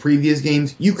in the previous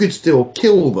games, you could still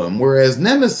kill them. Whereas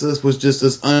Nemesis was just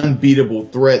this unbeatable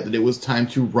threat that it was time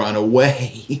to run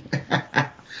away.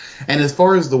 And as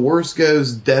far as the worst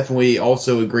goes, definitely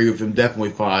also agree with him.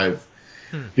 Definitely 5.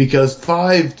 Because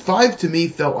five to me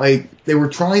felt like they were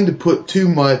trying to put too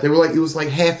much. They were like, it was like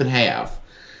half and half.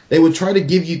 They would try to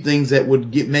give you things that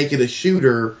would make it a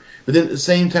shooter, but then at the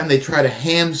same time they try to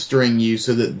hamstring you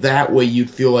so that way you'd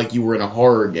feel like you were in a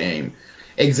horror game.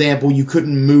 Example, you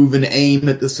couldn't move and aim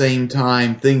at the same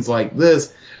time, things like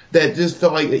this. That just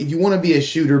felt like, if you want to be a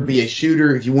shooter, be a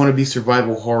shooter. If you want to be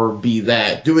survival horror, be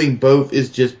that. Doing both is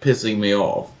just pissing me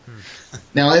off.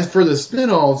 Now, as for the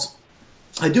spin-offs,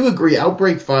 I do agree,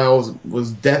 Outbreak Files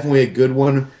was definitely a good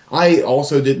one. I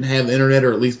also didn't have internet,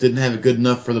 or at least didn't have it good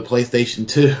enough for the PlayStation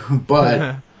 2,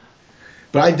 but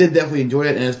I did definitely enjoy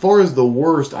it. And as far as the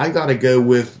worst, I gotta go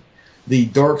with the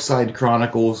Dark Side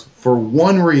Chronicles for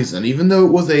one reason. Even though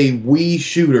it was a Wii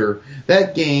shooter,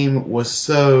 that game was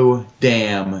so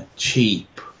damn cheap.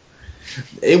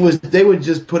 They would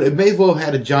just put it, may as well have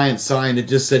had a giant sign that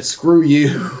just said, screw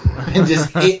you, and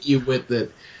just hit you with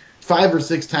it 5 or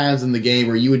 6 times in the game,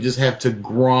 where you would just have to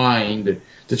grind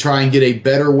to try and get a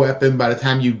better weapon by the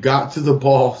time you got to the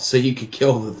boss so you could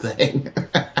kill the thing.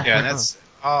 Yeah, that's.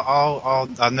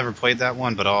 I've never played that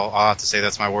one, but I'll have to say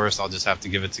that's my worst. I'll just have to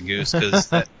give it to Goose, because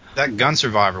that Gun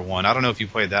Survivor one, I don't know if you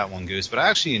played that one, Goose, but I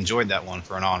actually enjoyed that one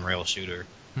for an on-rail shooter.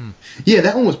 Yeah,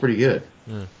 that one was pretty good.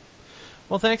 Yeah.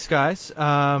 Well, thanks, guys.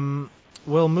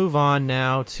 We'll move on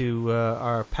now to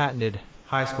our patented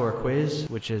high score quiz,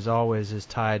 which as always is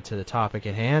tied to the topic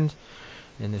at hand.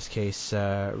 In this case,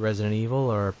 Resident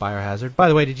Evil or Biohazard. By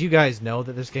the way, did you guys know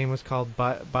that this game was called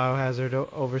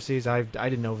Biohazard overseas? I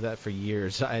didn't know that for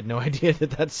years. I had no idea that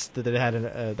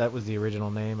that was the original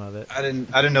name of it. I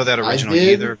didn't know that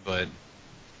originally either, but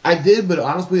I did, but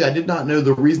honestly, I did not know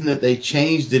the reason that they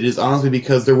changed it is honestly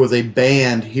because there was a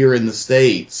band here in the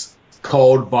States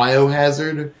called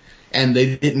Biohazard, and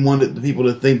they didn't want the people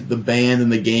to think that the band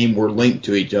and the game were linked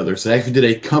to each other. So they actually did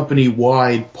a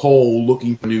company-wide poll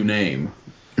looking for a new name.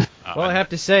 Well, I have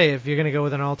to say, if you're going to go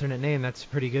with an alternate name, that's a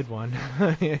pretty good one.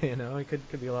 It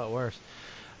could be a lot worse.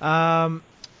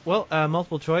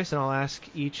 Multiple choice, and I'll ask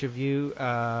each of you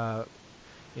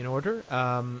in order,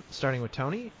 starting with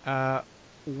Tony.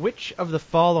 Which of the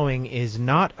following is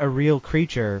not a real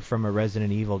creature from a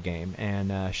Resident Evil game?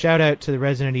 And shout out to the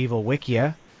Resident Evil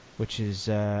Wikia, which is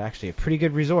actually a pretty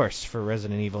good resource for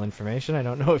Resident Evil information. I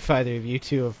don't know if either of you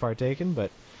two have partaken, but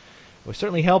it was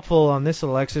certainly helpful on this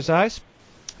little exercise.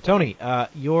 Tony,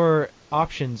 your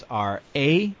options are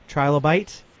A,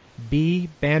 Trilobite, B,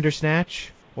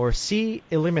 Bandersnatch, or C,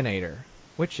 Eliminator,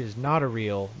 which is not a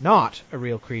real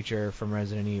creature from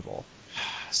Resident Evil.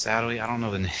 Sadly, I don't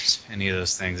know the names of any of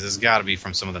those things. It's got to be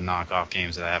from some of the knockoff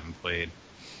games that I haven't played.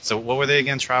 So what were they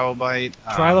again? Trilobite?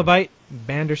 Trilobite,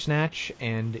 Bandersnatch,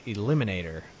 and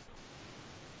Eliminator.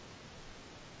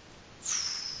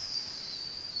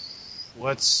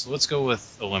 Let's go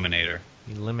with Eliminator.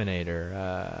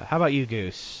 Eliminator. How about you,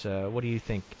 Goose? What do you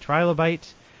think?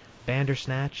 Trilobite,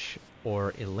 Bandersnatch,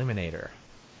 or Eliminator?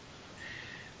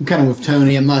 I'm kind of with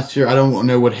Tony. I'm not sure. I don't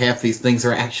know what half these things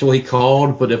are actually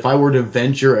called, but if I were to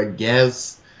venture a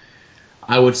guess,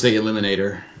 I would say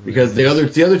Eliminator. Because the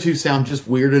other two sound just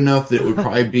weird enough that it would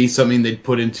probably be something they'd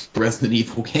put into a Resident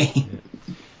Evil game.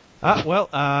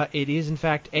 It is in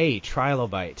fact A,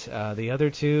 Trilobite. The other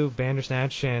two,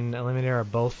 Bandersnatch and Eliminator,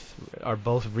 are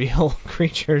both real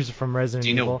creatures from Resident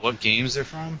Evil. Do you know what games they're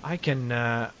from? I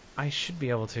should be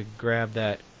able to grab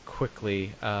that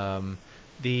quickly.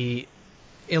 The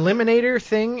Eliminator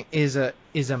thing is a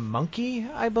monkey,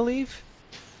 I believe.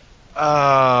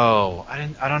 Oh,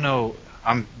 I don't know.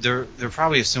 They're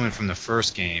probably assuming from the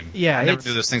first game. Yeah, I never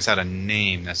knew those things had a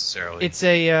name necessarily. It's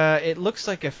it looks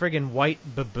like a friggin' white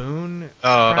baboon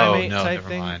primate type never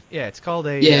thing. mind. Yeah, it's called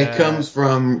a. Yeah, it comes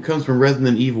from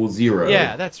Resident Evil 0.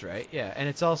 Yeah, that's right. Yeah, and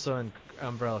it's also in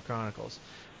Umbrella Chronicles.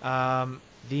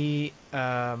 The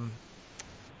Trilobite.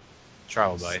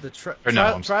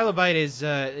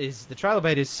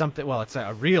 Trilobite is something. Well, it's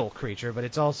a real creature, but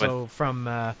it's also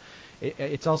from.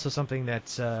 It's also something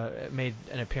that's made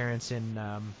an appearance in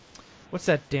what's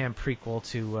that damn prequel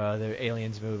to the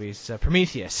Aliens movies?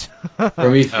 Prometheus.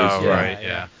 Prometheus. Oh, right,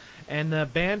 yeah. And the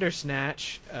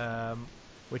Bandersnatch,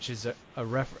 which is a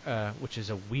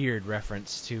weird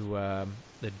reference to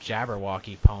the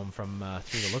Jabberwocky poem from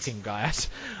Through the Looking Glass.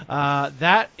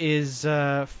 That is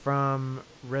from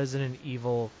Resident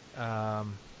Evil. Now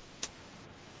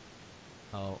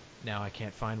I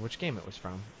can't find which game it was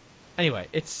from. Anyway,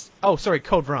 it's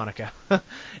Code Veronica.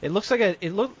 It looks like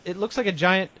a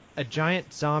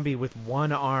giant zombie with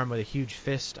one arm with a huge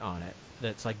fist on it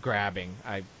that's like grabbing.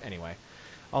 Anyway,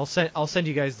 I'll send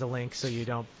you guys the link so you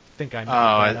don't think I made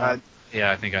that up.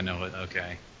 I think I know it.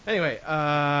 Okay. Anyway,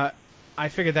 I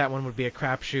figured that one would be a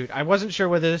crapshoot. I wasn't sure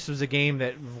whether this was a game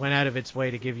that went out of its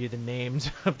way to give you the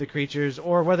names of the creatures,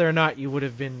 or whether or not you would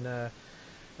have been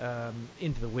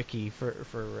into the wiki for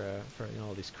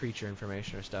all this creature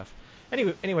information or stuff.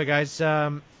 Anyway, guys,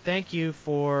 thank you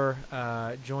for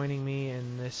joining me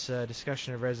in this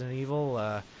discussion of Resident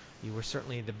Evil. You were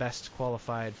certainly the best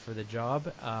qualified for the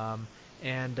job,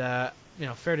 and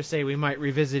fair to say we might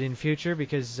revisit in future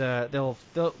because they'll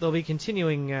be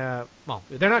continuing. Well,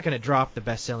 they're not going to drop the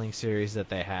best-selling series that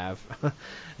they have,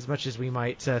 as much as we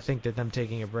might think that them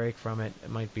taking a break from it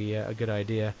might be a good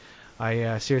idea.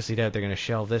 I seriously doubt they're going to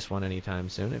shelve this one anytime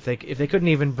soon. If they couldn't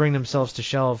even bring themselves to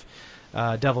shelve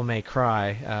Devil May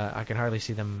Cry, I can hardly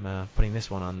see them putting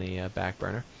this one on the back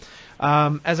burner.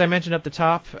 As I mentioned up the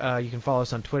top, you can follow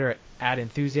us on Twitter at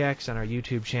Enthusiacs, and our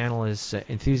YouTube channel is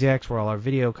Enthusiacs, where all our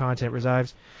video content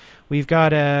resides. We've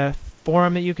got a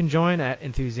forum that you can join at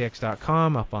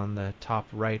enthusiacs.com up on the top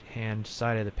right-hand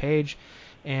side of the page.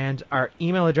 And our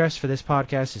email address for this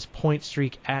podcast is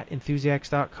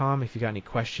pointstreak@enthusiacs.com if you got any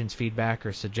questions, feedback,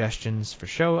 or suggestions for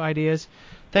show ideas.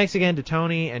 Thanks again to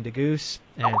Tony and to Goose,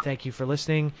 and thank you for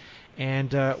listening.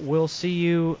 And we'll see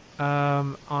you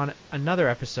on another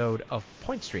episode of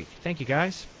Point Streak. Thank you,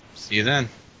 guys. See you then.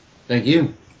 Thank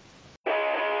you.